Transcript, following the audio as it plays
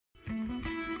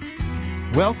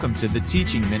Welcome to the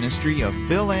teaching ministry of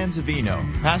Bill Anzavino,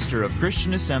 pastor of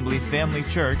Christian Assembly Family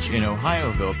Church in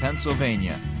Ohioville,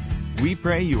 Pennsylvania. We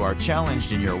pray you are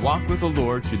challenged in your walk with the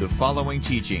Lord through the following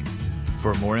teaching.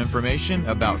 For more information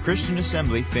about Christian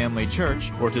Assembly Family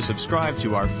Church or to subscribe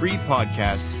to our free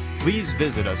podcasts, please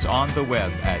visit us on the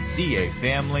web at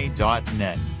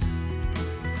cafamily.net.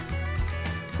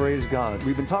 Praise God.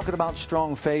 We've been talking about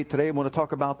strong faith. Today I want to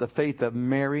talk about the faith of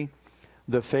Mary.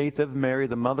 The faith of Mary,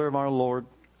 the mother of our Lord.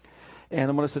 And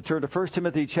I want us to turn to 1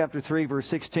 Timothy chapter 3, verse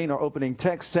 16. Our opening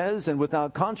text says, "And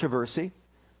without controversy,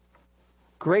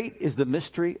 great is the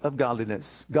mystery of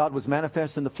godliness. God was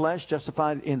manifest in the flesh,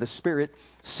 justified in the spirit,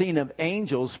 seen of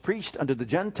angels, preached unto the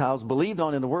Gentiles, believed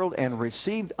on in the world, and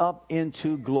received up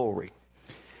into glory."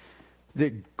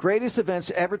 The greatest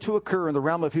events ever to occur in the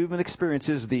realm of human experience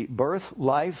is the birth,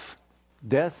 life,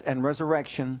 death, and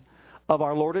resurrection of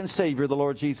our Lord and Savior, the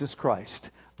Lord Jesus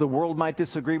Christ. The world might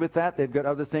disagree with that. They've got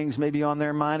other things maybe on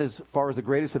their mind as far as the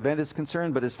greatest event is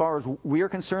concerned. But as far as we are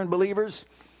concerned, believers,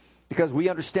 because we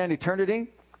understand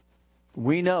eternity,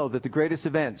 we know that the greatest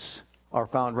events are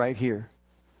found right here.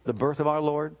 The birth of our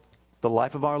Lord, the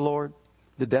life of our Lord,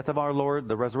 the death of our Lord,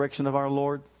 the resurrection of our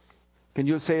Lord. Can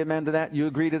you say amen to that? You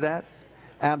agree to that?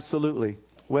 Absolutely.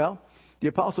 Well, the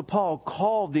Apostle Paul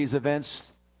called these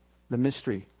events the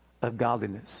mystery of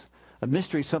godliness. A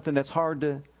mystery is something that's hard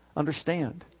to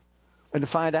understand and to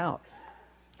find out.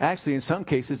 Actually, in some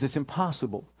cases, it's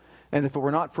impossible. And if it were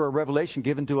not for a revelation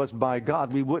given to us by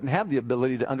God, we wouldn't have the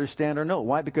ability to understand or know.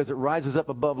 Why? Because it rises up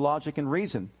above logic and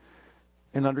reason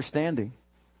and understanding.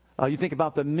 You think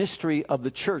about the mystery of the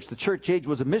church. The church age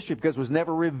was a mystery because it was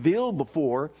never revealed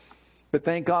before. But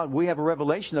thank God we have a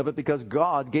revelation of it because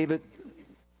God gave it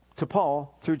to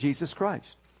Paul through Jesus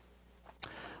Christ.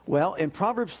 Well, in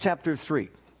Proverbs chapter 3,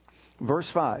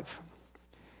 verse 5,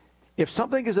 if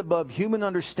something is above human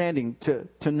understanding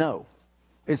to know,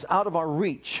 it's out of our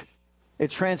reach, it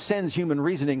transcends human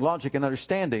reasoning, logic, and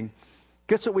understanding,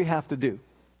 guess what we have to do?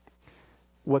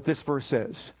 What this verse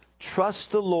says: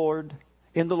 trust the Lord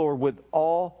in the Lord with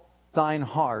all thine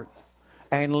heart,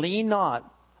 and lean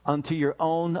not unto your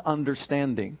own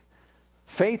understanding.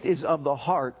 Faith is of the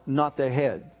heart, not the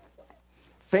head.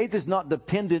 Faith is not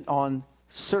dependent on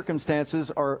circumstances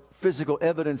or physical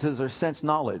evidences or sense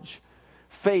knowledge.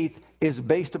 Faith is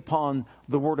based upon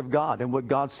the Word of God and what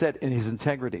God said in His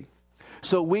integrity.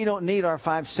 So we don't need our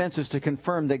five senses to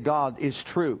confirm that God is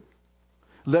true.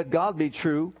 Let God be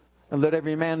true and let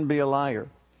every man be a liar.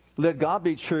 Let God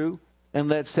be true and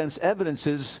let sense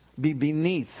evidences be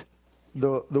beneath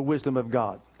the wisdom of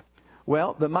God.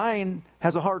 Well, the mind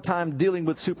has a hard time dealing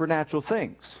with supernatural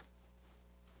things.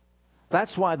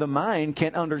 That's why the mind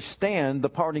can't understand the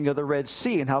parting of the Red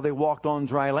Sea and how they walked on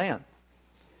dry land.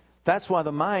 That's why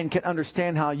the mind can't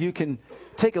understand how you can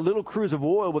take a little cruse of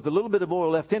oil with a little bit of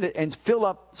oil left in it and fill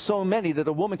up so many that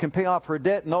a woman can pay off her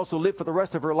debt and also live for the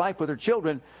rest of her life with her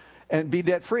children and be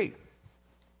debt-free.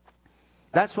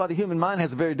 That's why the human mind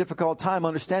has a very difficult time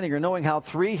understanding or knowing how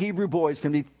 3 Hebrew boys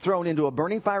can be thrown into a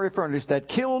burning fiery furnace that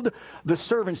killed the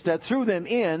servants that threw them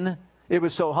in. It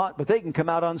was so hot, but they can come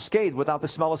out unscathed without the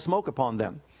smell of smoke upon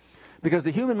them. Because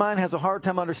the human mind has a hard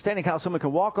time understanding how someone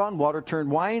can walk on water, turn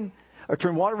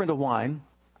water into wine,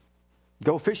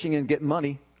 go fishing and get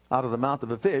money out of the mouth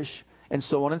of a fish, and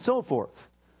so on and so forth.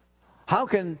 How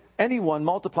can anyone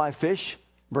multiply fish,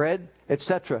 bread,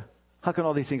 etc.? How can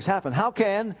all these things happen? How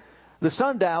can the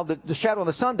sundial, the shadow of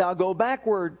the sundial, go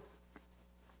backward?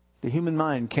 The human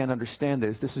mind can't understand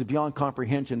this. This is beyond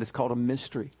comprehension. It's called a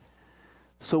mystery.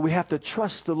 So we have to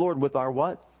trust the Lord with our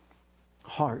what?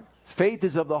 Heart. Faith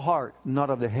is of the heart, not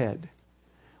of the head.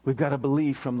 We've got to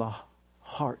believe from the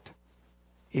heart,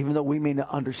 even though we may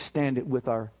not understand it with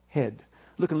our head.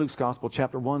 Look in Luke's Gospel,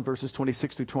 chapter 1, verses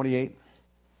 26 through 28.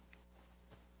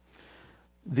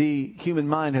 The human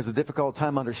mind has a difficult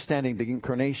time understanding the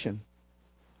incarnation.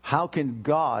 How can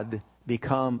God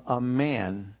become a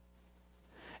man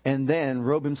and then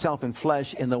robe Himself in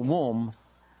flesh in the womb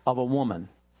of a woman?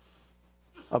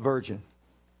 A virgin.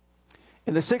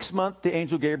 In the 6th month, the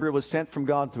angel Gabriel was sent from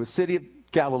God to a city of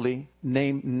Galilee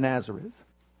named Nazareth,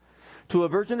 to a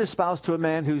virgin espoused to a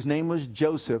man whose name was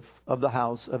Joseph of the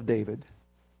house of David.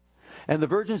 And the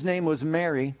virgin's name was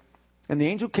Mary. And the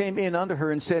angel came in unto her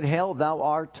and said, Hail, thou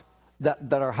art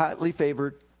that are highly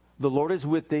favored. The Lord is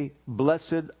with thee.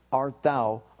 Blessed art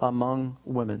thou among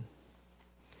women.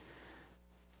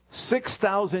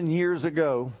 6,000 years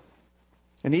ago,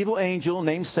 an evil angel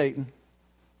named Satan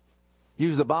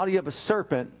used the body of a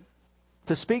serpent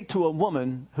to speak to a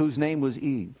woman whose name was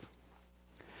Eve.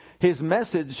 His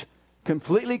message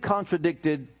completely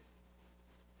contradicted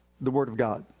the Word of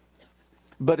God.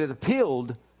 but it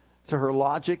appealed to her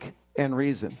logic and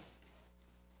reason.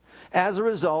 As a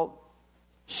result,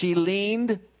 she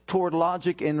leaned toward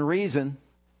logic and reason.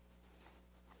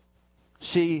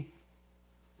 She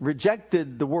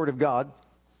rejected the Word of God,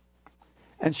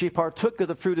 and she partook of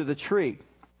the fruit of the tree.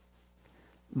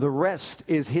 The rest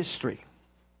is history.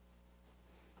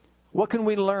 What can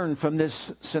we learn from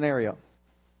this scenario?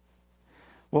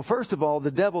 Well, first of all,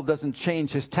 the devil doesn't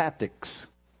change his tactics.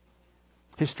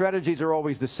 His strategies are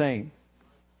always the same.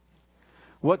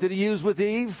 What did he use with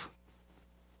Eve?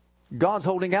 God's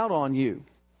holding out on you.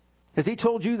 Has he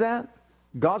told you that?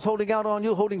 God's holding out on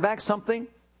you, holding back something?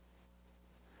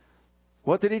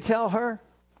 What did he tell her?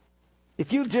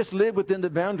 If you just live within the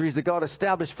boundaries that God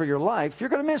established for your life, you're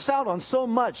going to miss out on so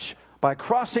much by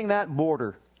crossing that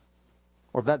border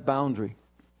or that boundary.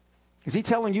 Is he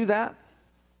telling you that?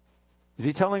 Is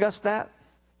he telling us that?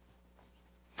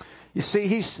 You see,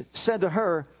 he said to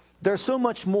her, there's so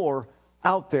much more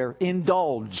out there.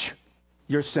 Indulge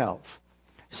yourself.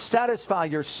 Satisfy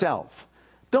yourself.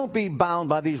 Don't be bound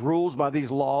by these rules, by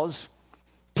these laws.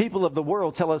 People of the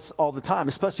world tell us all the time,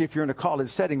 especially if you're in a college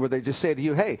setting where they just say to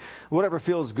you, hey, whatever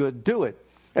feels good, do it.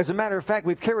 As a matter of fact,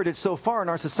 we've carried it so far in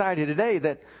our society today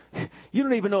that you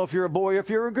don't even know if you're a boy or if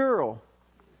you're a girl.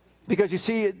 Because you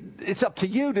see, it's up to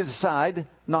you to decide,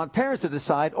 not parents to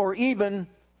decide, or even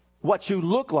what you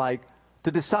look like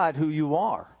to decide who you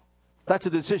are. That's a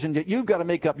decision that you've got to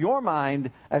make up your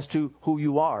mind as to who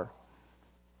you are.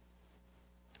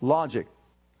 Logic.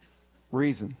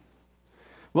 Reason.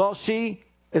 Well, she,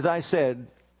 as I said,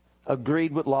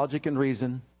 agreed with logic and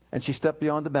reason, and she stepped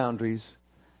beyond the boundaries.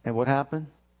 And what happened?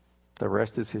 The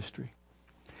rest is history.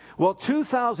 Well,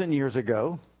 2,000 years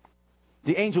ago,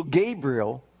 the angel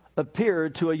Gabriel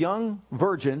appeared to a young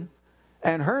virgin,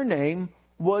 and her name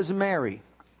was Mary.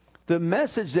 The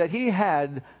message that he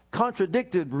had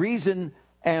contradicted reason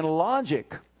and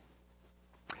logic.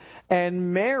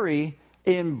 And Mary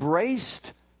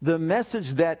embraced the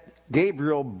message that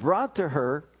Gabriel brought to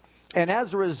her, and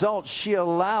as a result, she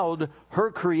allowed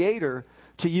her Creator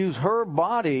to use her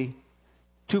body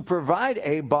to provide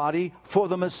a body for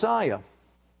the Messiah.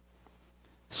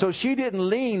 So she didn't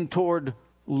lean toward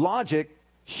logic,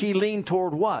 she leaned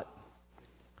toward what?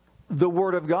 The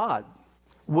Word of God.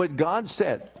 What God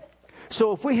said.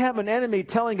 So if we have an enemy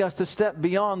telling us to step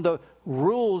beyond the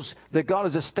rules that God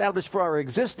has established for our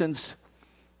existence,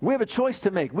 we have a choice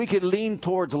to make. We can lean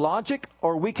towards logic,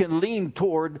 or we can lean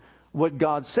toward what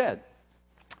God said.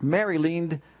 Mary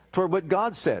leaned toward what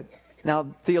God said.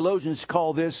 Now, theologians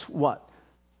call this what?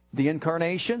 The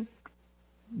incarnation.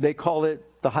 They call it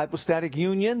the hypostatic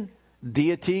union.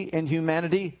 Deity and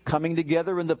humanity coming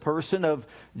together in the person of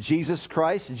Jesus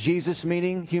Christ. Jesus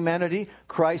meaning humanity,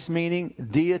 Christ meaning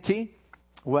deity.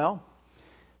 Well,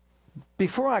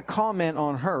 before I comment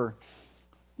on her,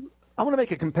 I want to make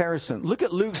a comparison. Look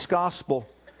at Luke's Gospel,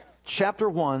 chapter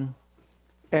 1,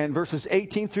 and verses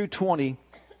 18 through 20.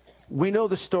 We know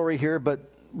the story here, but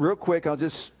real quick, I'll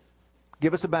just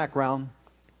give us a background.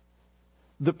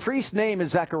 The priest's name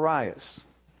is Zacharias.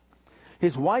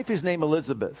 His wife is named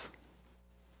Elizabeth.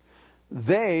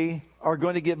 They are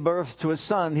going to give birth to a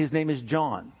son. His name is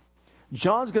John.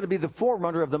 John's going to be the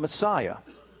forerunner of the Messiah,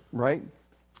 right?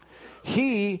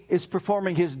 He is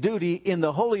performing his duty in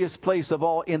the holiest place of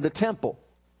all, in the temple.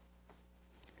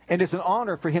 And it's an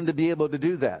honor for him to be able to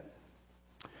do that.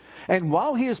 And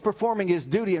while he is performing his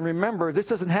duty, and remember, this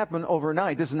doesn't happen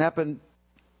overnight. This doesn't happen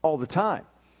all the time.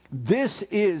 This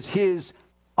is his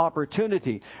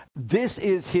opportunity. This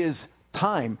is his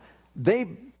time.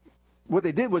 What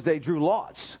they did was they drew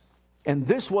lots. And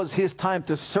this was his time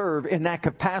to serve in that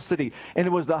capacity. And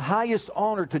it was the highest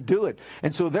honor to do it.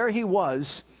 And so there he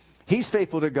was. He's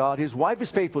faithful to God. His wife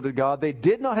is faithful to God. They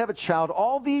did not have a child.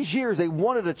 All these years they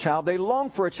wanted a child. They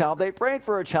longed for a child. They prayed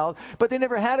for a child. But they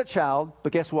never had a child.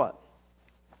 But guess what?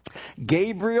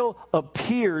 Gabriel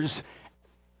appears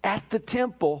at the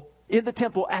temple, in the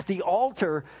temple, at the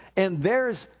altar. And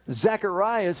there's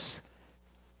Zacharias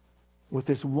with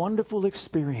this wonderful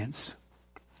experience.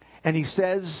 And he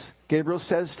says, Gabriel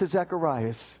says to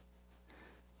Zacharias,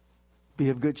 be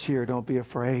of good cheer, don't be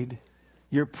afraid.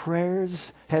 Your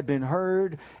prayers have been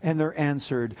heard and they're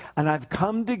answered. And I've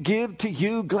come to give to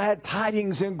you glad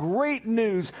tidings and great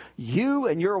news. You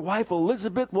and your wife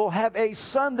Elizabeth will have a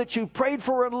son that you prayed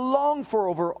for and longed for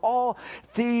over all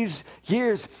these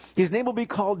years. His name will be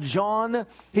called John.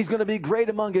 He's going to be great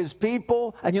among his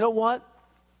people. And you know what?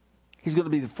 He's going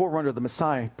to be the forerunner of the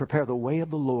Messiah. Prepare the way of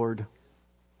the Lord.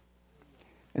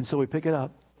 And so we pick it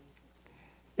up.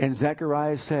 And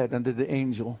Zacharias said unto the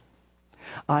angel,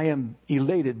 I am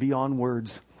elated beyond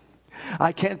words.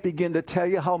 I can't begin to tell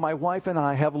you how my wife and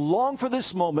I have longed for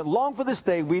this moment, longed for this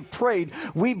day. We've prayed,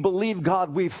 we've believed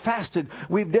God, we've fasted,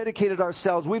 we've dedicated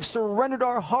ourselves, we've surrendered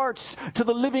our hearts to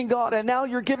the living God, and now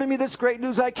you're giving me this great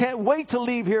news. I can't wait to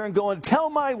leave here and go and tell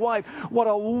my wife what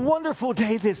a wonderful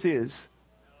day this is.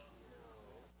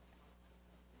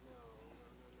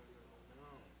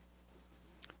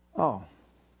 Oh.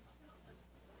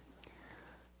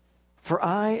 For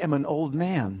I am an old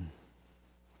man,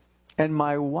 and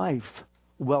my wife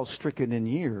well stricken in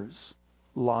years,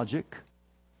 logic,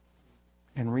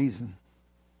 and reason.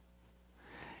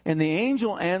 And the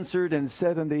angel answered and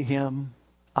said unto him,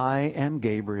 I am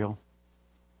Gabriel.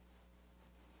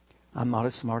 I'm not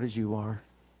as smart as you are.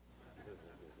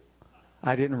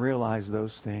 I didn't realize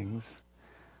those things.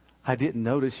 I didn't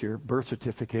notice your birth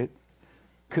certificate.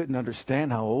 Couldn't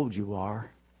understand how old you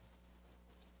are.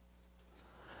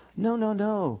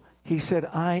 No. He said,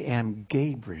 I am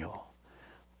Gabriel.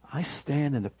 I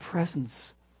stand in the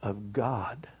presence of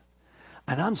God.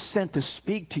 And I'm sent to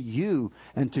speak to you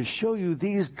and to show you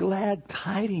these glad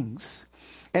tidings.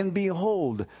 And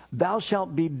behold, thou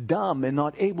shalt be dumb and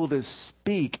not able to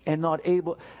speak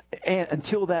until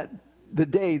the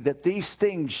day that these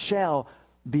things shall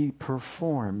be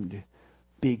performed.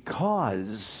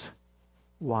 Because,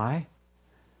 why?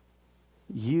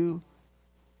 You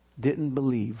didn't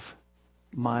believe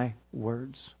my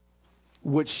words,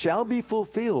 which shall be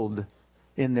fulfilled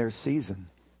in their season.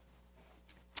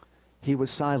 He was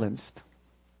silenced.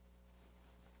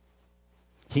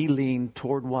 He leaned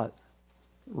toward what?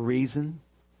 Reason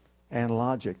and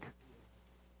logic.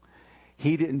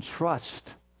 He didn't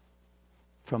trust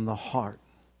from the heart,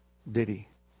 did he?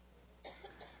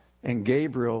 And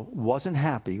Gabriel wasn't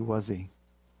happy, was he?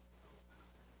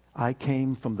 I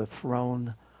came from the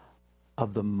throne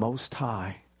of the Most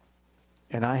High,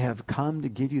 and I have come to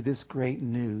give you this great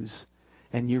news,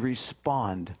 and you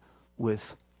respond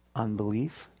with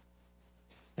unbelief,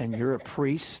 and you're a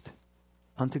priest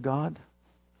unto God.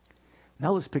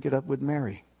 Now let's pick it up with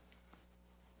Mary.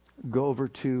 Go over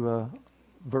to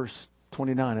verse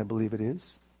 29, I believe it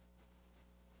is.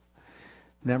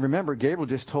 Now remember, Gabriel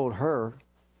just told her,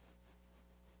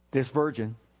 this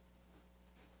virgin,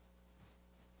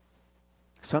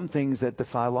 some things that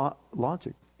defy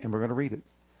logic, and we're going to read it.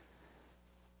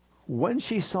 When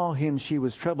she saw him, she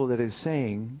was troubled at his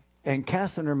saying, and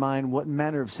cast in her mind what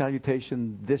manner of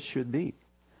salutation this should be.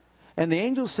 And the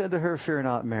angel said to her, Fear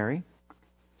not, Mary,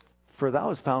 for thou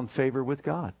hast found favor with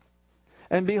God.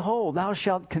 And behold, thou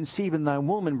shalt conceive in thy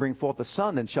womb and bring forth a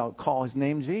son, and shalt call his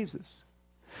name Jesus.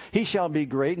 He shall be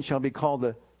great, and shall be called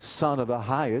the Son of the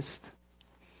Highest.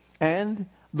 And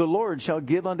the Lord shall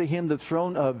give unto him the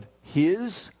throne of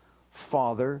his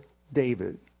father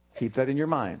David. Keep that in your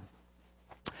mind.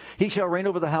 He shall reign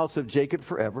over the house of Jacob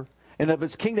forever, and of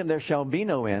his kingdom there shall be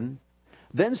no end.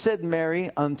 Then said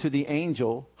Mary unto the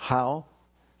angel, How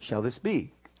shall this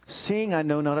be, seeing I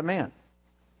know not a man?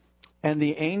 And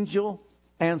the angel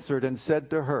answered and said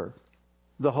to her,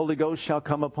 The Holy Ghost shall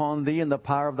come upon thee, and the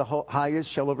power of the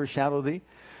highest shall overshadow thee.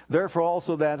 Therefore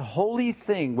also that holy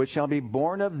thing which shall be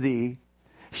born of thee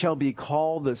shall be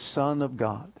called the Son of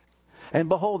God. And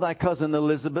behold, thy cousin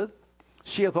Elizabeth,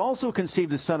 she hath also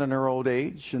conceived a son in her old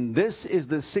age, and this is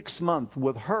the 6th month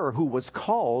with her who was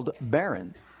called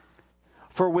barren.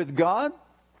 For with God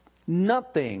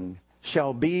nothing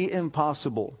shall be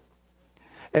impossible.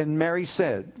 And Mary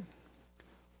said,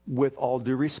 with all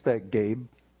due respect, Gabe,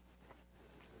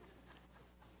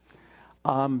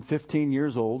 I'm 15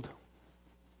 years old.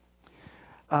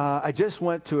 I just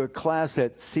went to a class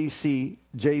at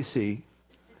CCJC,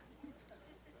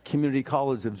 Community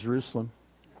College of Jerusalem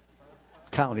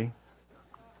County,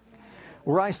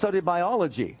 where I studied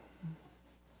biology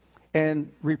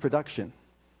and reproduction.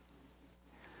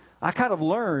 I kind of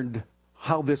learned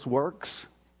how this works.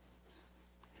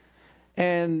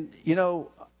 And, you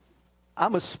know,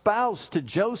 I'm a spouse to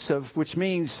Joseph, which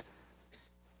means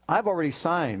I've already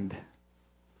signed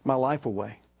my life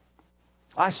away.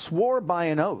 I swore by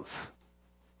an oath.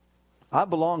 I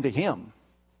belong to him.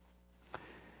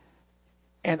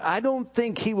 And I don't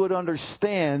think he would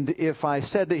understand if I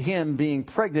said to him, being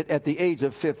pregnant at the age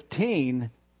of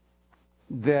 15,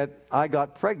 that I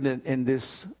got pregnant in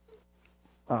this,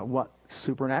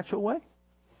 supernatural way?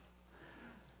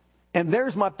 And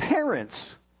there's my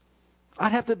parents.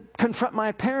 I'd have to confront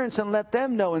my parents and let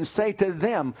them know and say to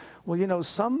them, well, you know,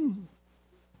 some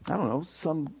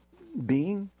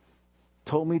being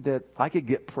told me that I could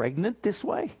get pregnant this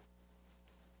way.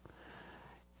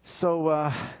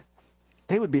 So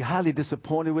they would be highly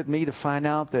disappointed with me to find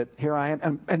out that here I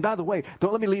am. And by the way,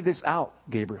 don't let me leave this out,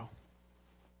 Gabriel.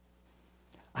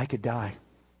 I could die.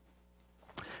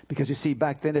 Because you see,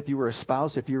 back then, if you were a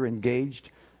spouse, if you were engaged,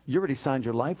 you already signed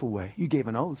your life away. You gave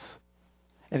an oath.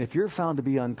 And if you're found to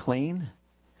be unclean,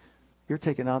 you're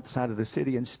taken outside of the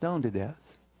city and stoned to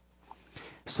death.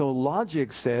 So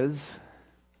logic says,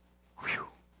 whew,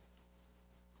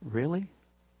 really?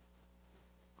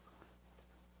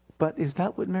 But is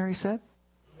that what Mary said?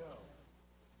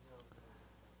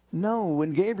 No.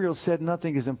 When Gabriel said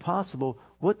nothing is impossible,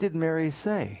 what did Mary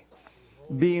say?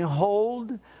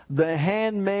 Behold, the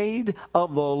handmaid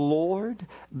of the Lord,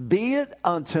 be it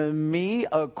unto me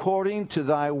according to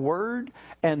thy word.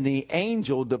 And the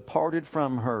angel departed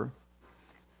from her.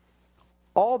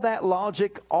 All that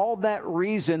logic, all that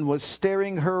reason was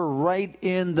staring her right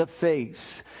in the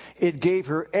face. It gave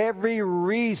her every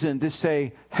reason to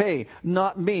say, hey,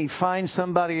 not me, find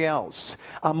somebody else.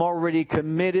 I'm already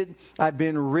committed. I've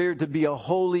been reared to be a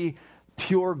holy,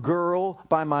 pure girl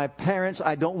by my parents.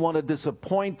 I don't want to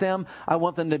disappoint them. I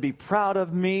want them to be proud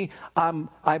of me.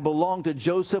 I belong to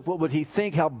Joseph. What would he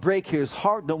think? I'll break his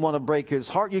heart. Don't want to break his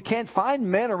heart. You can't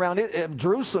find men around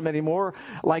Jerusalem anymore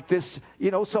like this,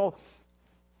 so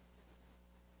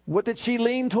what did she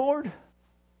lean toward?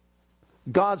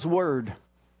 God's word.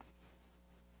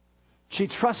 She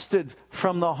trusted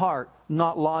from the heart,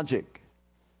 not logic.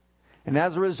 And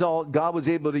as a result, God was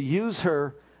able to use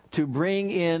her to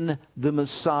bring in the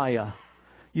Messiah.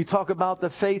 You talk about the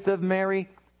faith of Mary.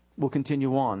 We'll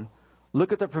continue on.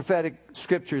 Look at the prophetic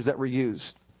scriptures that were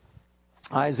used.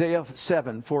 Isaiah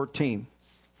 7:14.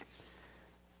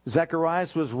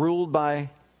 Zacharias was ruled by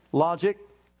logic.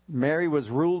 Mary was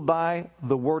ruled by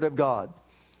the Word of God.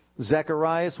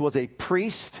 Zacharias was a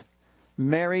priest.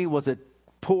 Mary was a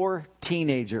poor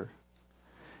teenager.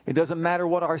 It doesn't matter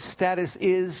what our status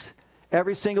is.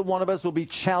 Every single one of us will be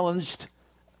challenged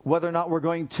whether or not we're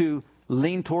going to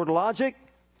lean toward logic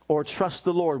or trust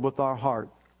the Lord with our heart.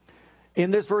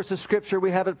 In this verse of Scripture,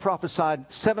 we have it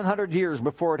prophesied 700 years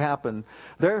before it happened.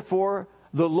 Therefore,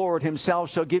 the Lord himself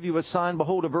shall give you a sign.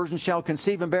 Behold, a virgin shall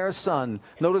conceive and bear a son.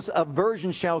 Notice, a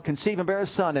virgin shall conceive and bear a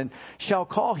son, and shall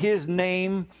call his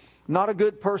name, not a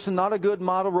good person, not a good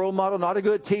model, role model, not a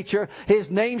good teacher.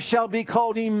 His name shall be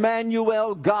called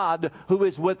Emmanuel, God who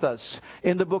is with us.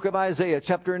 In the book of Isaiah,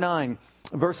 chapter 9,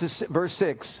 verse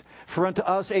 6. For unto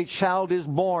us a child is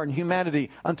born, humanity.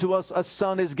 Unto us a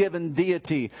son is given,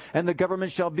 deity. And the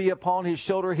government shall be upon his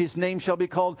shoulder. His name shall be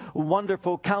called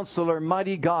Wonderful Counselor,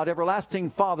 Mighty God, Everlasting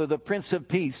Father, the Prince of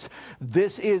Peace.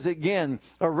 This is again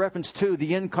a reference to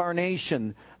the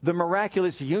incarnation, the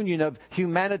miraculous union of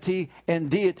humanity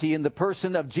and deity in the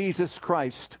person of Jesus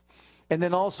Christ. And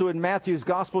then also in Matthew's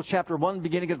Gospel, chapter 1,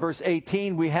 beginning at verse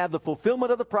 18, we have the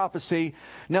fulfillment of the prophecy.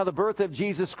 Now the birth of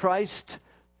Jesus Christ,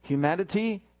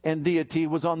 humanity and deity,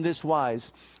 was on this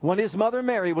wise. When his mother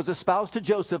Mary was espoused to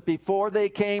Joseph, before they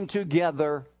came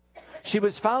together, she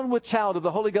was found with child of the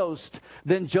Holy Ghost.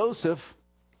 Then Joseph,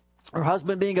 her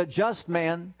husband, being a just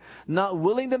man, not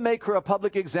willing to make her a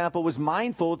public example, was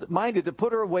minded to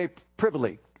put her away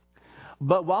privily.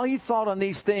 But while he thought on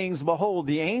these things, behold,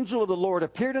 the angel of the Lord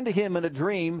appeared unto him in a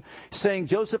dream, saying,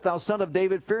 Joseph, thou son of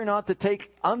David, fear not to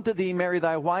take unto thee Mary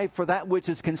thy wife, for that which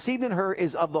is conceived in her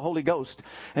is of the Holy Ghost.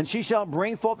 And she shall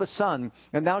bring forth a son,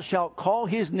 and thou shalt call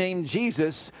his name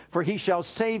Jesus, for he shall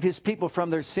save his people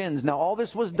from their sins. Now all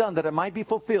this was done that it might be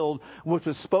fulfilled, which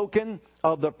was spoken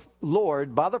of the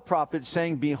Lord by the prophet,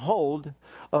 saying, Behold,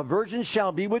 a virgin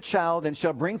shall be with child, and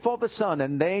shall bring forth a son,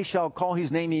 and they shall call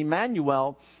his name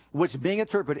Emmanuel, which being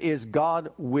interpreted is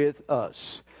God with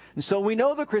us. And so we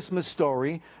know the Christmas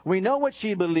story. We know what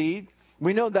she believed.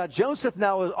 We know that Joseph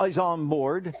now is on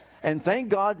board. And thank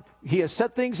God he has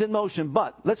set things in motion.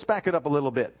 But let's back it up a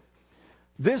little bit.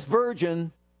 This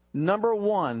virgin, number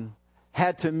one,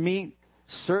 had to meet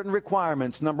certain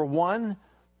requirements. Number one,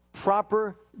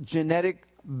 proper genetic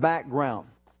background.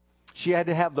 She had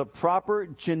to have the proper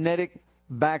genetic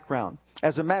background.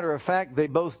 As a matter of fact, they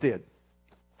both did.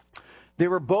 They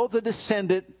were both a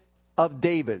descendant of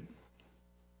David.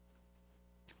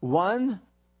 One,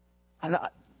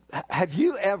 have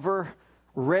you ever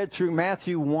read through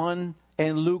Matthew 1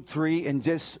 and Luke 3, and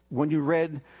just when you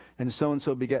read, and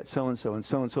so-and-so begat so-and-so, and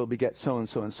so-and-so begat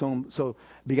so-and-so, and so-and-so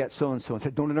begat so-and-so, and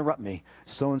said, don't interrupt me,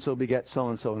 so-and-so begat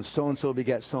so-and-so, and so-and-so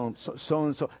begat so-and-so,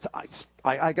 so-and-so,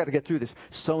 I got to get through this,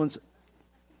 so-and-so.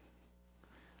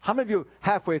 How many of you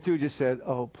halfway through just said,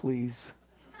 oh, please?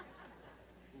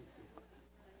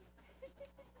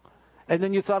 And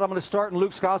then you thought, I'm going to start in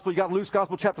Luke's Gospel. You got Luke's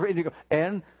Gospel, chapter 8, and you go,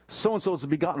 and so-and-so is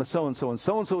begotten of so-and-so, and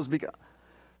so-and-so is begotten.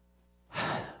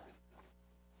 Have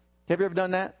you ever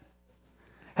done that?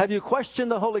 Have you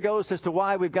questioned the Holy Ghost as to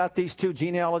why we've got these two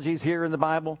genealogies here in the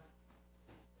Bible?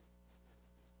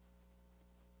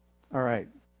 All right.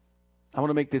 I want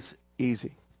to make this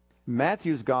easy.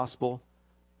 Matthew's gospel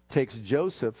takes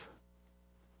Joseph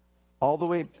all the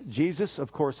way, Jesus,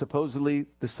 of course, supposedly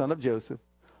the son of Joseph,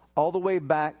 all the way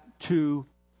back to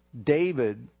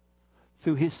David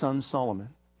through his son Solomon.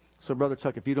 So, Brother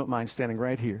Chuck, if you don't mind standing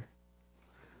right here,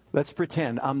 let's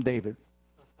pretend I'm David.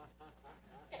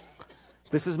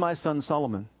 This is my son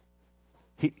Solomon.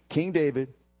 King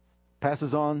David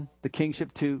passes on the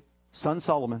kingship to son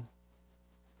Solomon.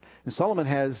 And Solomon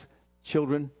has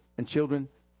children and children,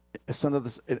 a son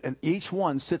of and each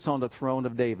one sits on the throne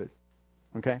of David.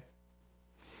 Okay?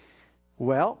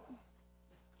 Well,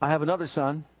 I have another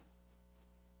son.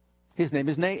 His name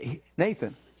is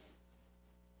Nathan.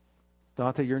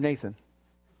 Dante, you're Nathan.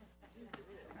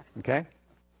 Okay?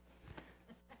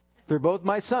 They're both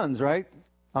my sons, right?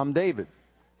 I'm David.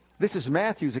 This is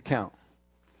Matthew's account.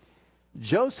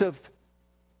 Joseph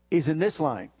is in this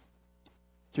line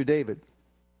through David,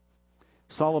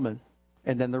 Solomon,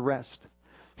 and then the rest.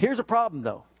 Here's a problem,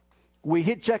 though. We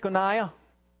hit Jeconiah.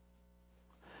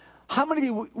 How many of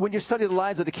you, when you study the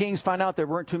lives of the kings, find out there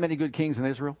weren't too many good kings in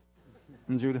Israel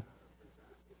and Judah?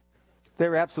 They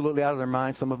were absolutely out of their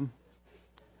minds, some of them.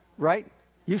 Right?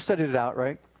 You studied it out,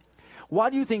 right? Why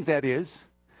do you think that is?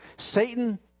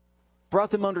 Satan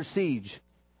brought them under siege.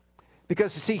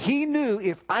 Because, you see, he knew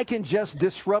if I can just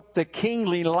disrupt the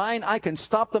kingly line, I can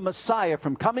stop the Messiah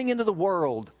from coming into the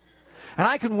world. And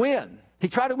I can win. He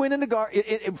tried to win in the garden.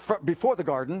 Before the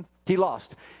garden, he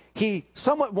lost. He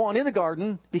somewhat won in the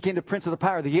garden, became the prince of the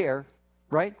power of the air,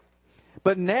 right?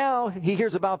 But now he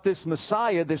hears about this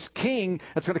Messiah, this king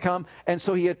that's going to come, and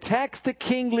so he attacks the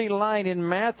kingly line in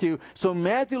Matthew. So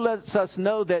Matthew lets us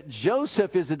know that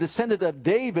Joseph is a descendant of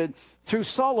David through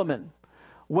Solomon.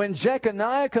 When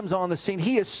Jeconiah comes on the scene,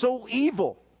 he is so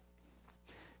evil.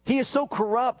 He is so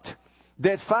corrupt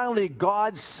that finally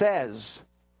God says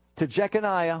to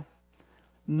Jeconiah,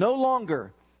 no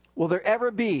longer will there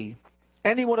ever be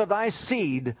anyone of thy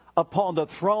seed upon the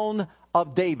throne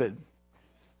of David.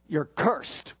 You're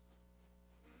cursed.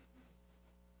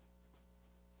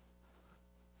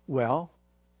 Well,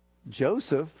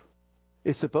 Joseph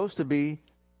is supposed to be,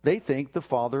 they think, the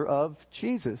father of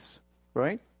Jesus,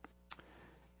 right?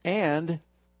 And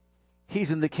he's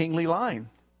in the kingly line.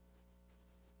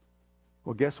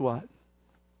 Well, guess what?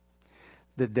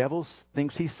 The devil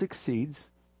thinks he succeeds.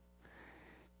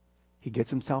 He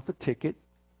gets himself a ticket.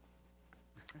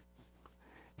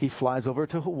 He flies over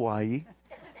to Hawaii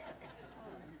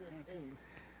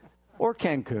or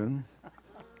Cancun.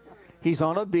 He's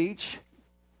on a beach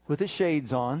with his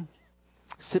shades on,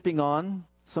 sipping on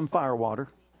some firewater.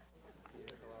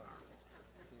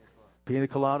 Pina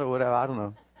colada, whatever, I don't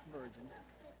know.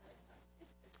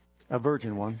 A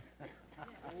virgin one.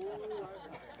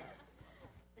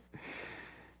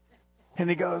 And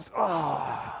he goes,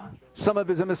 oh. Some of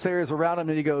his emissaries around him,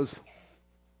 and he goes,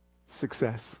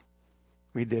 success.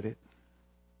 We did it.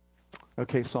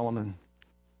 Okay, Solomon,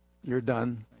 you're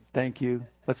done. Thank you.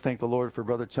 Let's thank the Lord for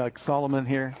Brother Chuck. Solomon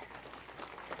here.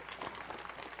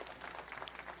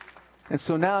 And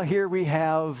so now here we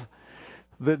have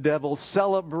the devil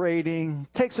celebrating,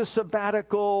 takes a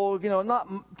sabbatical,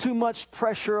 not too much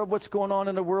pressure of what's going on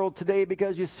in the world today,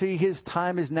 because you see his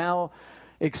time is now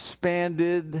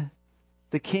expanded.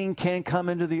 The king can't come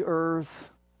into the earth.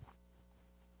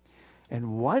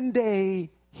 And one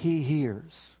day he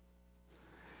hears,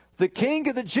 the king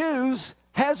of the Jews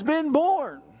has been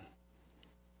born.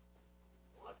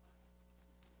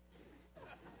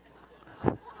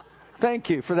 Thank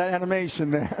you for that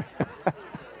animation there.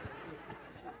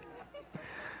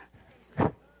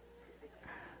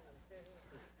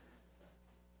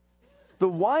 The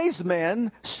wise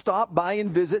men stop by and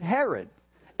visit Herod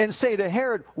and say to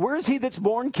Herod, where is he that's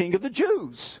born king of the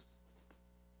Jews?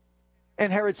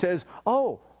 And Herod says,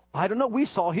 oh, I don't know. We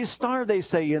saw his star, they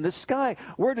say, in the sky.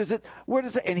 Where does it?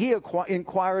 And he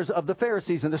inquires of the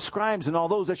Pharisees and the scribes and all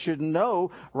those that should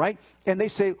know, right? And they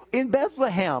say, in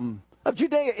Bethlehem of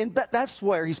Judea. That's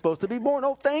where he's supposed to be born.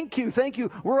 Oh, thank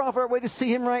you. We're off our way to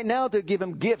see him right now to give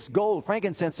him gifts, gold,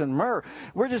 frankincense, and myrrh.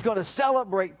 We're just going to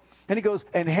celebrate. And he goes,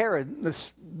 and Herod,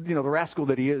 the rascal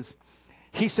that he is,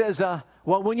 he says,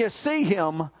 well, when you see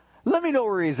him, let me know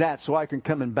where he's at so I can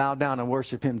come and bow down and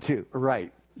worship him too.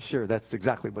 Right. Sure, that's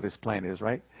exactly what his plan is,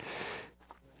 right?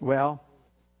 Well,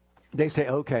 they say,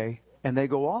 okay, and they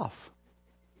go off.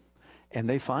 And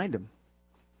they find him.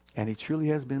 And he truly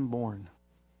has been born,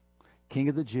 King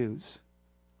of the Jews.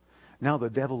 Now the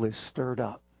devil is stirred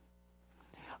up.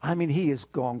 I mean, he has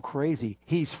gone crazy.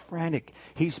 He's frantic.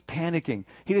 He's panicking.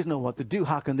 He doesn't know what to do.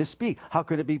 How can this be? How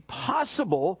could it be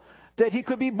possible that he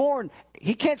could be born?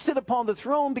 He can't sit upon the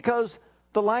throne because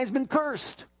the line's been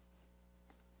cursed.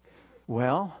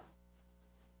 Well,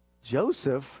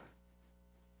 Joseph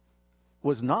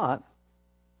was not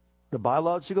the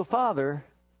biological father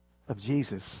of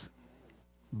Jesus.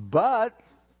 But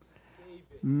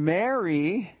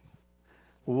Mary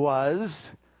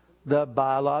was the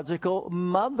biological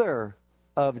mother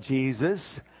of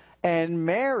Jesus. And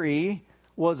Mary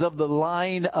was of the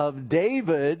line of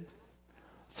David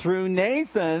through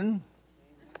Nathan.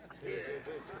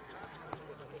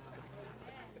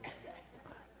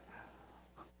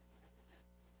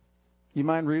 You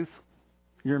mind, Ruth?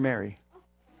 You're Mary.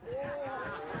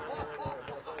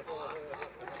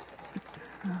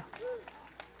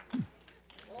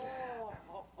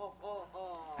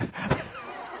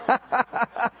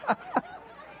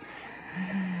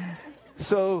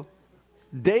 So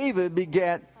David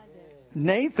begat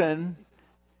Nathan.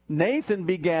 Nathan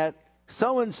begat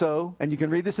so-and-so, and you can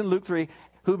read this in Luke 3,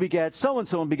 who begat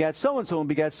so-and-so and begat so-and-so and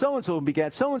begat so-and-so and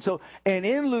begat so-and-so. And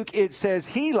in Luke it says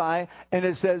Heli, and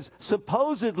it says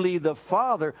supposedly the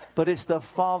father, but it's the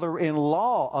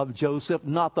father-in-law of Joseph,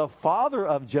 not the father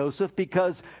of Joseph,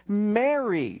 because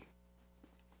Mary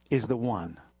is the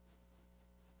one.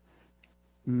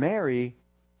 Mary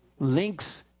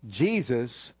links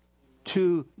Jesus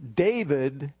to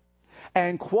David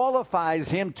and qualifies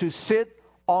him to sit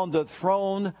on the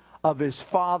throne of his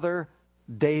father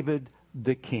David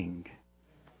the king.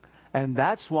 And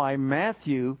that's why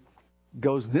Matthew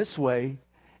goes this way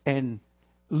and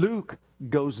Luke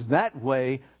goes that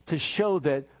way, to show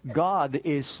that God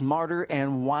is smarter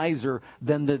and wiser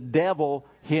than the devil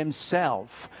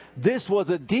himself. This was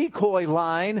a decoy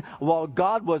line while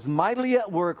God was mightily at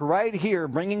work right here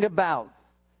bringing about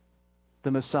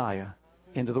the Messiah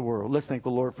into the world. Let's thank the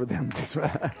Lord for them.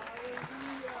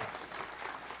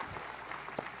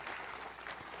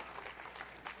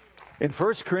 In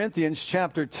 1 Corinthians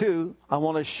chapter 2, I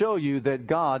want to show you that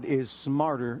God is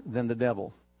smarter than the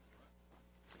devil.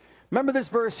 Remember this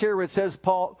verse here where it says,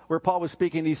 where Paul was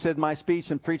speaking, he said, "My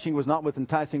speech and preaching was not with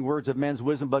enticing words of men's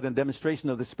wisdom, but in demonstration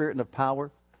of the Spirit and of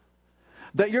power.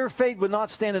 That your faith would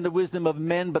not stand in the wisdom of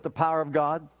men, but the power of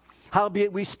God.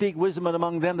 Howbeit we speak wisdom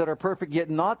among them that are perfect, yet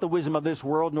not the wisdom of this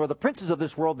world, nor the princes of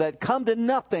this world that come to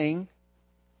nothing.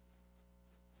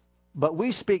 But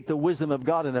we speak the wisdom of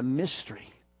God in a mystery.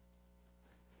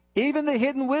 Even the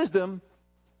hidden wisdom,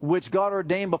 which God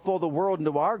ordained before the world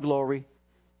unto our glory,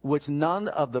 which none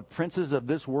of the princes of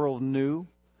this world knew.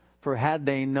 For had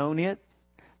they known it,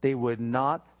 they would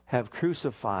not have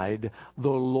crucified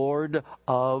the Lord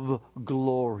of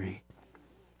glory."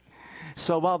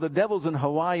 So while the devil's in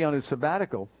Hawaii on his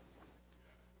sabbatical,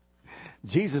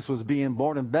 Jesus was being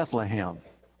born in Bethlehem.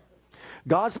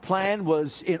 God's plan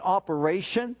was in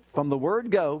operation from the word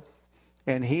go,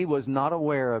 and he was not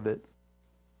aware of it,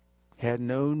 had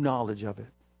no knowledge of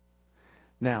it.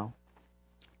 Now,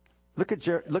 look at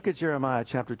Jeremiah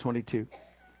chapter 22.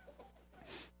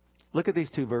 Look at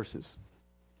these two verses.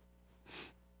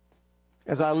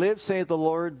 "As I live, saith the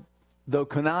Lord, though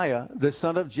Coniah, the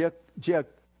son of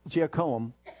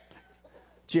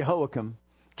Jehoiakim,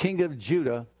 king of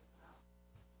Judah,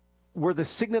 were the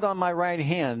signet on my right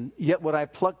hand, yet would I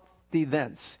pluck thee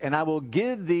thence, and I will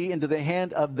give thee into the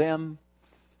hand of them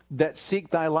that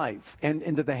seek thy life, and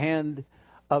into the hand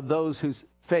of those whose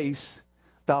face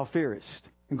thou fearest."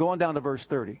 And go on down to verse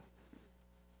 30.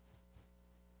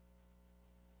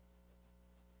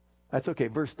 That's okay,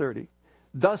 verse 30.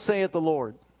 "Thus saith the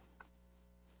Lord,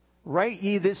 write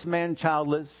ye this man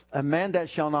childless, a man that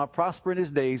shall not prosper in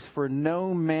his days, for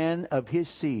no man of his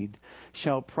seed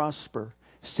shall prosper,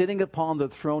 sitting upon the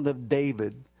throne of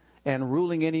David and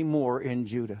ruling any more in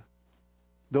Judah."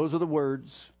 Those are the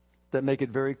words that make it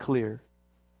very clear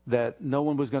that no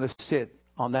one was going to sit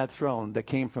on that throne that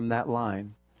came from that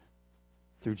line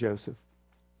through Joseph.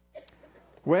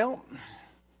 Well,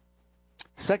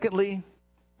 secondly,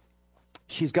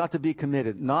 she's got to be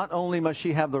committed. Not only must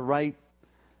she have the right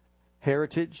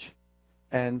heritage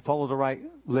and follow the right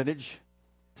lineage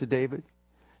to David,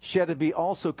 she had to be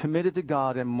also committed to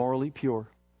God and morally pure.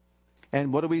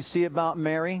 And what do we see about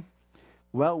Mary?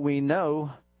 Well, we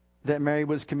know that Mary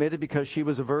was committed because she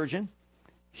was a virgin.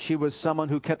 She was someone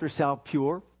who kept herself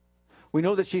pure. We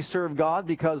know that she served God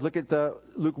because look at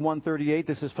Luke 1:38.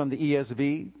 This is from the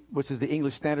ESV, which is the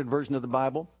English Standard Version of the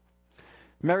Bible.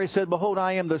 Mary said, "Behold,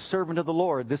 I am the servant of the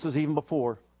Lord." This was even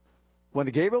before. When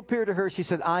Gabriel appeared to her, she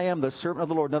said, "I am the servant of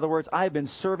the Lord." In other words, I've been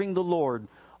serving the Lord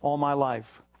all my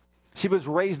life. She was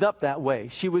raised up that way.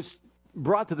 She was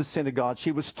brought to the synagogue.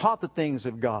 She was taught the things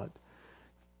of God.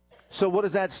 So what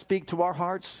does that speak to our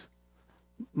hearts?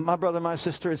 My brother, my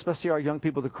sister, especially our young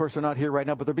people, of course, are not here right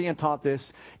now, but they're being taught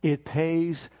this. It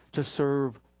pays to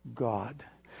serve God.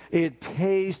 It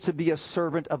pays to be a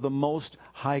servant of the Most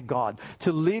High God,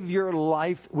 to live your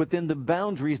life within the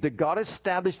boundaries that God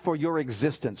established for your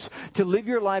existence, to live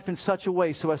your life in such a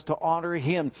way so as to honor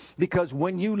Him. Because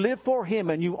when you live for Him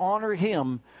and you honor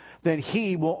Him, then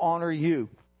He will honor you.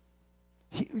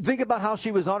 Think about how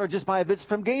she was honored just by a visit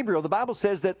from Gabriel. The Bible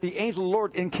says that the angel of the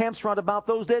Lord encamps round about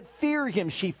those that fear Him.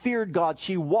 She feared God.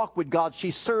 She walked with God.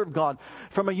 She served God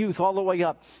from a youth all the way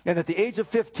up. And at the age of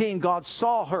 15, God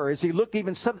saw her. As He looked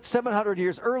even 700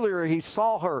 years earlier, He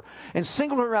saw her and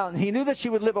singled her out. And He knew that she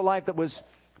would live a life that was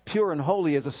pure and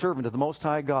holy as a servant of the Most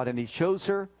High God. And He chose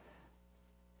her.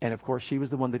 And of course, she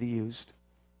was the one that He used.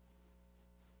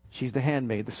 She's the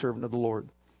handmaid, the servant of the Lord.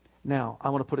 Now, I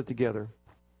want to put it together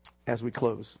as we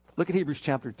close. Look at Hebrews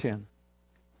chapter 10.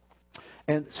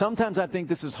 And sometimes I think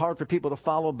this is hard for people to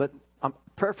follow, but I'm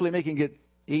prayerfully making it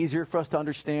easier for us to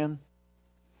understand.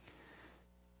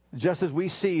 Just as we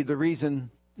see the reason,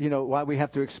 why we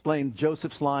have to explain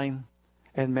Joseph's line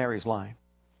and Mary's line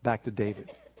back to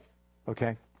David.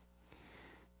 Okay?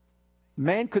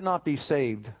 Man could not be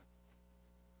saved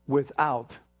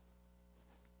without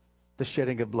the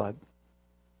shedding of blood.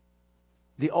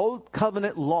 The old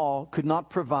covenant law could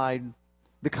not provide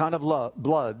the kind of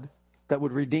blood that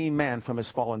would redeem man from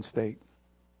his fallen state.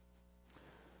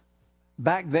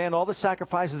 Back then, all the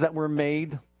sacrifices that were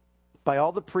made by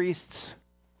all the priests,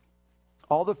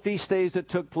 all the feast days that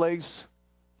took place,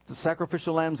 the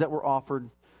sacrificial lambs that were offered,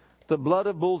 the blood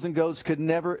of bulls and goats could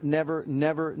never,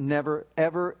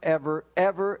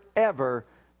 ever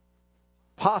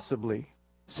possibly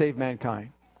save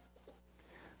mankind.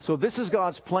 So this is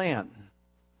God's plan.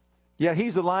 Yet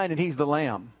He's the lion and He's the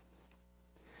lamb.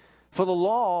 For the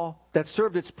law that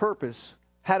served its purpose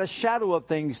had a shadow of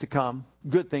things to come,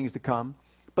 good things to come,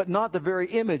 but not the very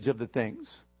image of the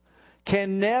things.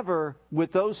 Can never,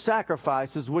 with those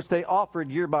sacrifices which they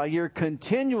offered year by year,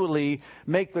 continually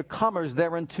make the comers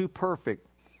thereunto perfect.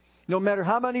 No matter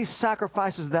how many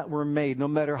sacrifices that were made, no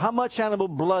matter how much animal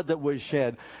blood that was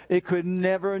shed, it could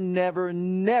never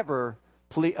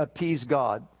appease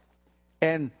God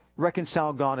and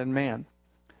reconcile God and man.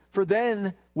 For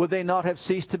then would they not have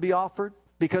ceased to be offered,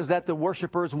 because that the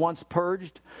worshippers once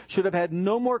purged should have had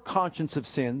no more conscience of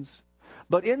sins.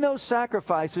 But in those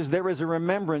sacrifices there is a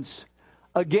remembrance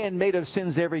again made of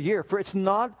sins every year. For it's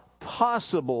not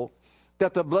possible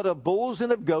that the blood of bulls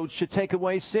and of goats should take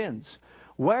away sins.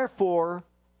 Wherefore,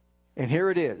 and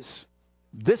here it is,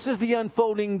 this is the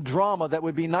unfolding drama that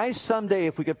would be nice someday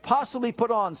if we could possibly put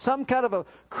on some kind of a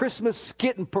Christmas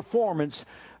skit and performance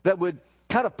that would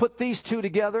kind of put these two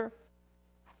together.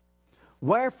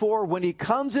 Wherefore, when He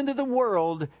comes into the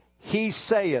world, He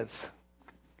saith,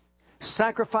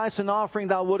 Sacrifice and offering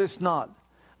thou wouldest not,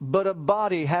 but a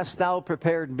body hast thou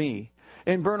prepared me.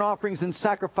 In burnt offerings and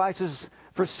sacrifices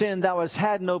for sin thou hast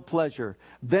had no pleasure.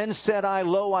 Then said I,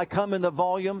 Lo, I come in the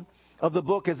volume of the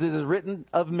book as it is written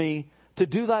of me, to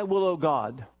do thy will, O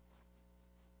God.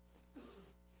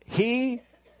 He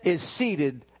is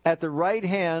seated at the right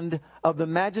hand of the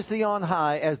Majesty on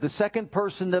high as the second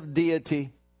person of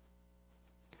deity.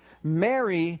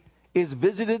 Mary is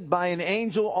visited by an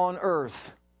angel on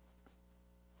earth.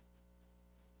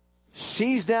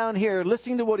 She's down here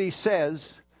listening to what he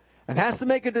says and has to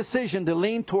make a decision to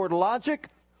lean toward logic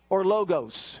or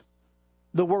logos,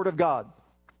 the Word of God.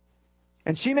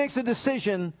 And she makes a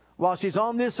decision while she's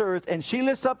on this earth, and she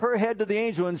lifts up her head to the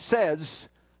angel and says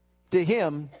to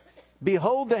him,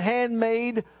 Behold the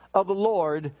handmaid of the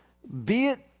Lord, be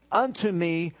it unto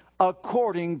me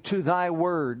according to thy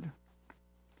word.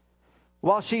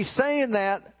 While she's saying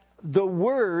that, the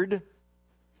Word,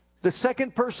 the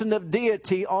second person of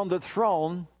deity on the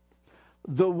throne,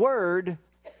 the Word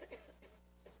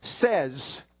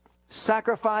says,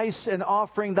 Sacrifice and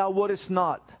offering thou wouldest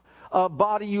not, a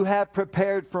body you have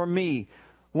prepared for me.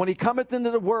 When He cometh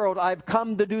into the world, I've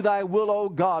come to do thy will, O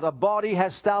God. A body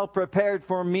hast thou prepared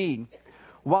for me.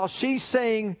 While she's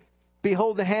saying,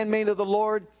 Behold the handmaid of the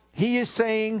Lord, he is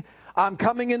saying, I'm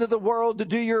coming into the world to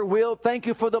do your will. Thank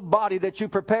you for the body that you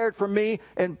prepared for me.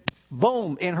 And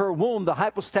boom, in her womb, the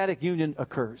hypostatic union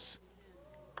occurs.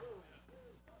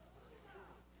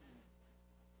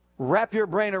 Wrap your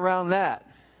brain around that.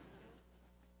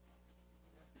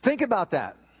 Think about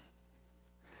that.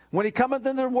 When He cometh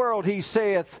into the world, He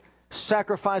saith,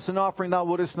 Sacrifice and offering thou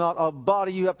wouldest not, a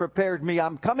body you have prepared me.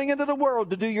 I'm coming into the world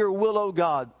to do your will, O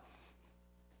God.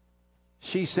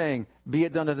 She's saying, Be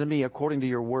it done unto me according to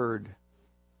your word.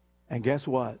 And guess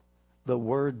what? The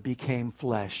Word became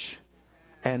flesh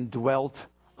and dwelt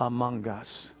among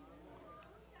us.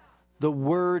 The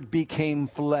Word became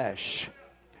flesh.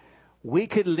 We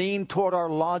could lean toward our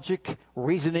logic,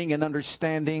 reasoning, and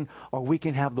understanding, or we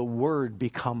can have the Word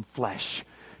become flesh.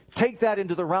 Take that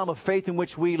into the realm of faith in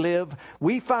which we live.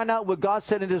 We find out what God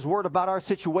said in His Word about our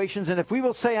situations, and if we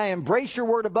will say, I embrace your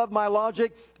Word above my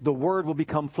logic, the Word will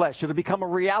become flesh. It'll become a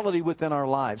reality within our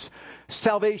lives.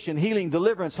 Salvation, healing,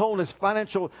 deliverance, wholeness,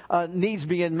 financial needs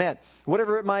being met,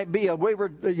 whatever it might be, a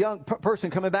wayward young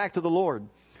person coming back to the Lord.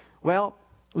 Well,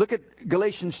 look at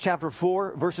Galatians chapter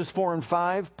 4, verses 4 and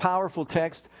 5. Powerful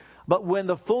text. But when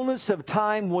the fullness of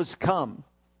time was come,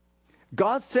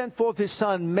 God sent forth His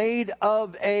Son, made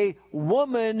of a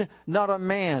woman, not a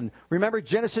man. Remember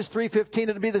Genesis 3:15,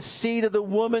 it would be the seed of the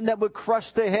woman that would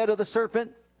crush the head of the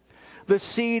serpent. The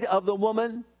seed of the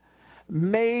woman,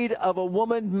 made of a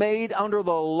woman, made under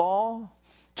the law,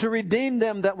 to redeem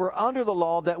them that were under the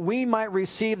law, that we might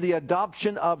receive the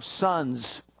adoption of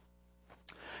sons.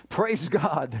 Praise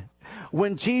God.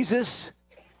 When Jesus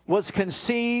was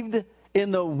conceived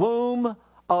in the womb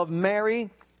of Mary,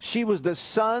 he was the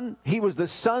Son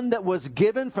that was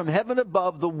given from heaven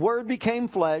above. The Word became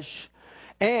flesh,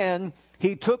 and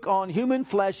He took on human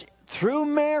flesh through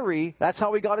Mary. That's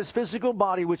how He got His physical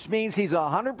body, which means He's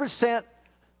 100%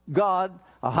 God,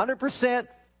 100%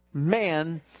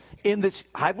 man in this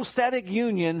hypostatic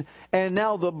union. And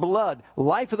now the blood,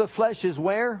 life of the flesh is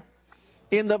where?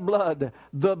 In the blood.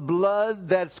 The blood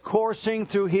that's coursing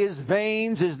through His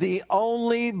veins is the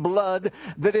only blood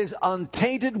that is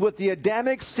untainted with the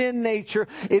Adamic sin nature.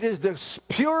 It is the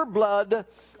pure blood.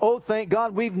 Oh, thank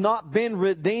God we've not been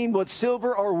redeemed with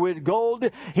silver or with gold.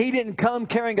 He didn't come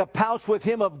carrying a pouch with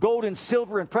Him of gold and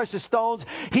silver and precious stones.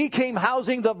 He came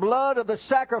housing the blood of the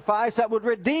sacrifice that would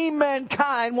redeem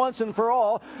mankind once and for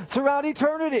all throughout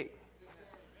eternity.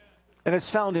 And it's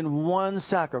found in one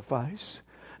sacrifice.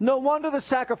 No wonder the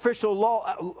sacrificial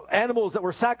law, animals that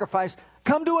were sacrificed,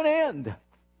 come to an end.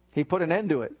 He put an end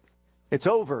to it. It's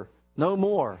over. No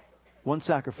more. One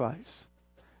sacrifice.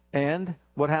 And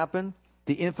what happened?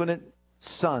 The infinite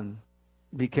Son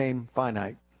became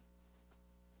finite.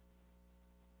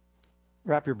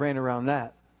 Wrap your brain around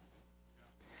that.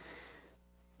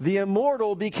 The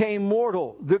immortal became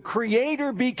mortal. The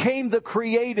Creator became the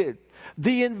created.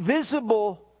 The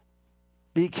invisible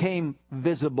became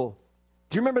visible.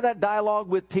 Do you remember that dialogue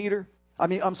with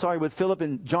with Philip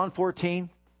in John 14?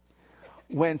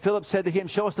 When Philip said to him,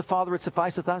 show us the Father, it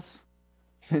sufficeth us.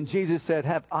 And Jesus said,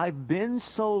 have I been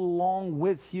so long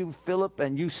with you, Philip,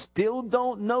 and you still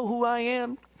don't know who I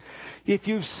am? If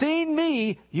you've seen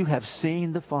me, you have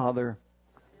seen the Father.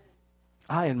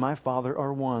 I and my Father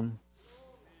are one.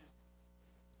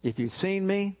 If you've seen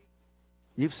me,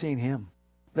 you've seen Him.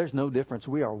 There's no difference.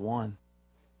 We are one.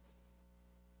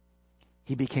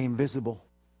 He became visible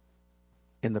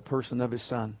in the person of His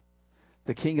Son.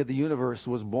 The King of the universe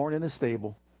was born in a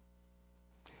stable.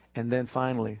 And then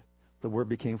finally, the Word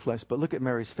became flesh. But look at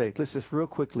Mary's faith. Let's just real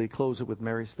quickly close it with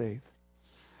Mary's faith.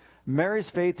 Mary's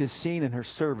faith is seen in her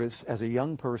service as a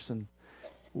young person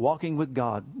walking with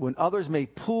God. When others may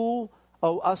pull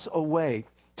us away,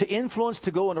 to influence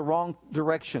to go in a wrong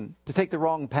direction, to take the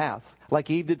wrong path, like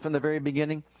Eve did from the very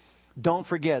beginning. Don't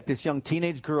forget this young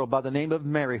teenage girl by the name of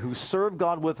Mary who served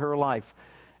God with her life.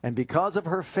 And because of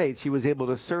her faith, she was able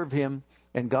to serve Him,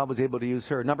 and God was able to use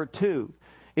her. Number two,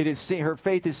 her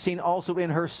faith is seen also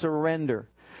in her surrender.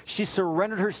 She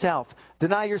surrendered herself.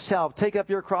 Deny yourself. Take up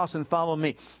your cross and follow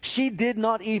me. She did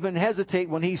not even hesitate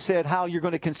when He said how you're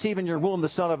going to conceive in your womb the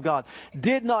Son of God.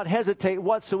 Did not hesitate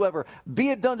whatsoever. Be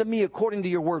it done to me according to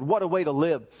your word. What a way to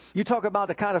live. You talk about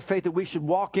the kind of faith that we should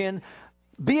walk in.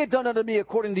 Be it done unto me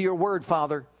according to your word,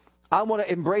 Father. I want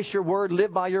to embrace your word,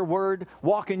 live by your word,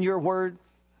 walk in your word.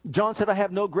 John said, I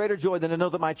have no greater joy than to know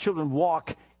that my children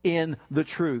walk in the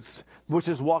truths, which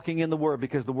is walking in the word,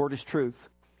 because the word is truth.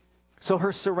 So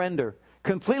her surrender,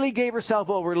 completely gave herself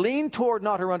over, leaned toward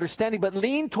not her understanding, but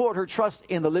leaned toward her trust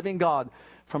in the living God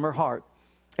from her heart.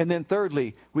 And then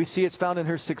thirdly, we see it's found in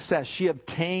her success. She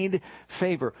obtained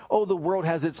favor. Oh, the world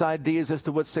has its ideas as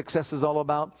to what success is all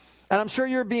about. And I'm sure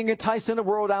you're being enticed in the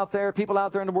world out there, people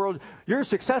out there in the world. You're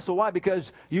successful. Why?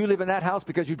 Because you live in that house,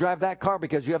 because you drive that car,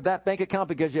 because you have that bank account,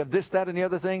 because you have this, that, and the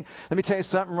other thing. Let me tell you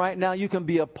something right now. You can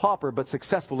be a pauper, but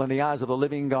successful in the eyes of the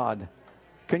living God.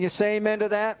 Can you say amen to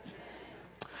that?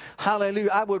 Hallelujah.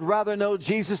 I would rather know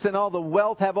Jesus than have all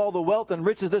the wealth and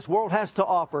riches this world has to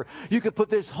offer. You could put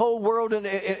this whole world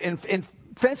and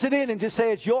fence it in and just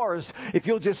say it's yours if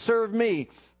you'll just serve me.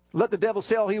 Let the devil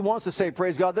say all he wants to say,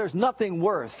 praise God. There's nothing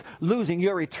worth losing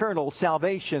your eternal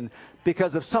salvation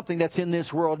because of something that's in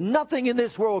this world. Nothing in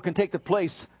this world can take the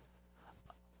place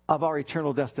of our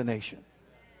eternal destination.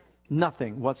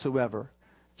 Nothing whatsoever.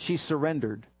 She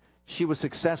surrendered. She was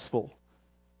successful.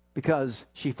 because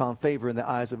she found favor in the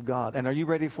eyes of God. And are you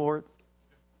ready for it?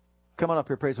 Come on up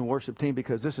here, praise and worship team,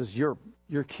 because this is your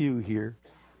cue here.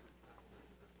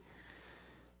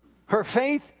 Her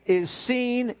faith is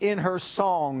seen in her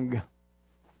song.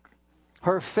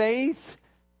 Her faith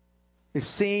is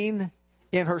seen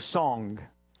in her song.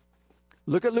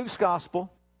 Look at Luke's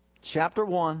Gospel, chapter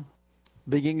 1,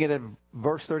 beginning at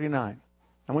verse 39.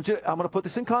 I'm going to put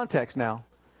this in context now.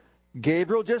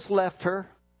 Gabriel just left her.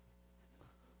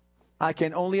 I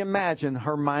can only imagine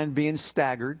her mind being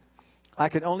staggered. I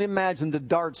can only imagine the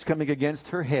darts coming against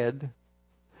her head.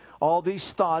 All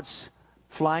these thoughts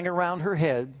flying around her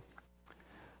head.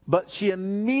 But she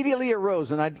immediately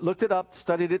arose, and I looked it up,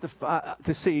 studied it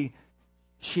to see.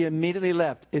 She immediately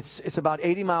left. It's about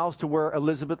 80 miles to where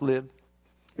Elizabeth lived.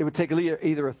 It would take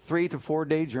either a 3 to 4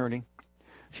 day journey.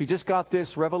 She just got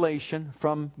this revelation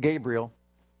from Gabriel.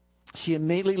 She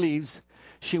immediately leaves.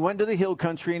 She went to the hill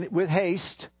country with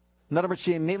haste. In other words,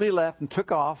 she immediately left and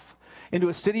took off into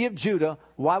a city of Judah.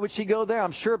 Why would she go there?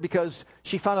 I'm sure because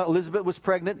she found out Elizabeth was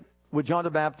pregnant with John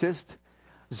the Baptist.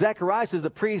 Zacharias is the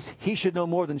priest. He should know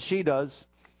more than she does.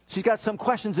 She's got some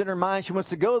questions in her mind. She wants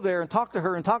to go there and talk to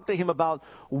her and talk to him about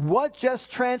what just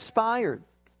transpired.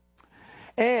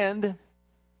 And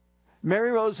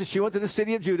Mary rose as she went to the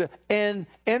city of Judah and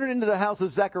entered into the house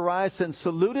of Zacharias and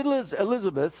saluted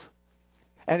Elizabeth.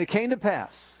 And it came to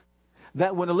pass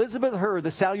that when Elizabeth heard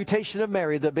the salutation of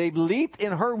Mary, the babe leaped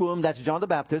in her womb, that's John the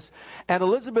Baptist, and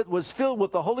Elizabeth was filled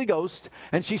with the Holy Ghost,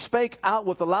 and she spake out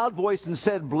with a loud voice and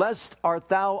said, Blessed art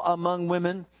thou among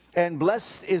women, and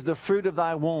blessed is the fruit of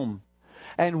thy womb.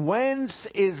 And whence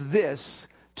is this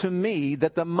to me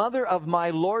that the mother of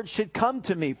my Lord should come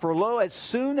to me? For lo, as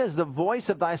soon as the voice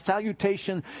of thy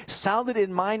salutation sounded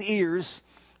in mine ears,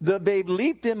 the babe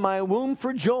leaped in my womb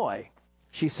for joy.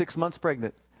 She's 6 months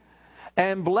pregnant.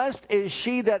 And blessed is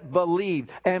she that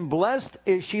believed. And blessed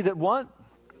is she that what?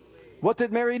 What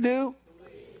did Mary do?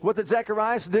 What did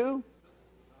Zacharias do?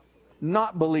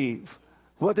 Not believe.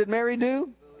 What did Mary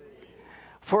do?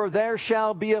 For there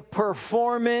shall be a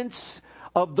performance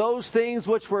of those things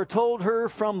which were told her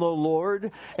from the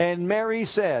Lord. And Mary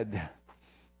said,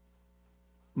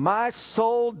 My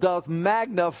soul doth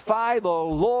magnify the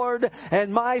Lord,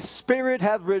 and my spirit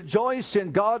hath rejoiced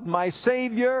in God my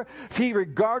Savior. He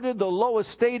regarded the low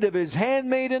estate of his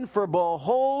handmaiden, for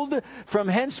behold, from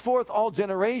henceforth all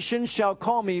generations shall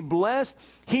call me blessed.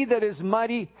 He that is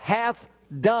mighty hath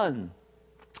done.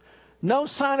 No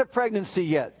sign of pregnancy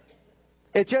yet.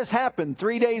 It just happened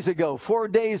 3 days ago, 4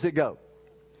 days ago.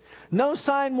 No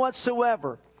sign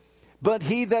whatsoever. But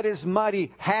he that is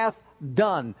mighty hath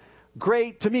done.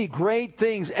 Great to me, great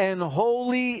things, and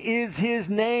holy is his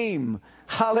name.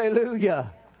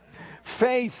 Hallelujah.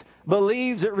 Faith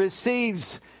believes, it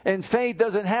receives, and faith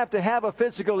doesn't have to have a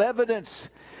physical evidence.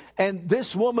 And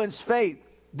this woman's faith,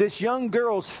 this young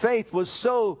girl's faith was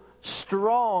so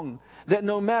strong that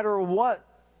no matter what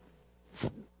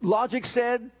logic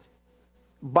said,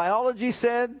 biology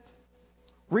said,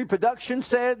 reproduction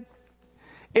said,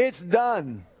 it's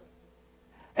done.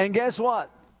 And guess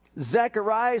what?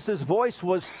 Zacharias' voice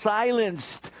was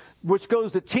silenced, which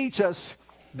goes to teach us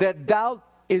that doubt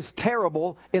is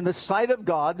terrible in the sight of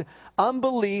God.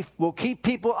 Unbelief will keep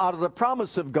people out of the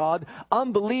promise of God.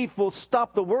 Unbelief will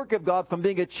stop the work of God from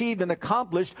being achieved and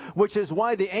accomplished, which is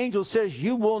why the angel says,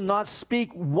 you will not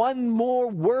speak one more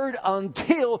word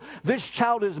until this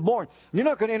child is born. You're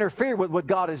not going to interfere with what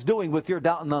God is doing with your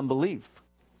doubt and unbelief.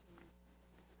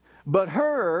 But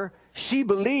her, she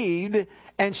believed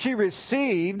and she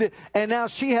received, and now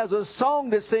she has a song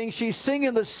to sing. She's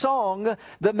singing the song,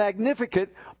 the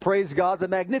Magnificat. Praise God. The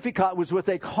Magnificat was what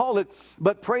they call it.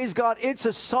 But praise God, it's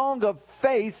a song of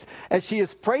faith as she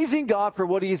is praising God for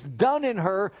what He's done in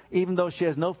her, even though she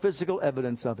has no physical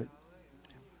evidence of it.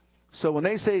 So when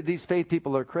they say these faith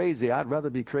people are crazy, I'd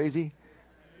rather be crazy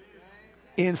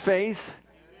in faith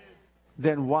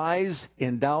than wise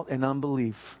in doubt and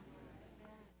unbelief.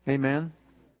 Amen.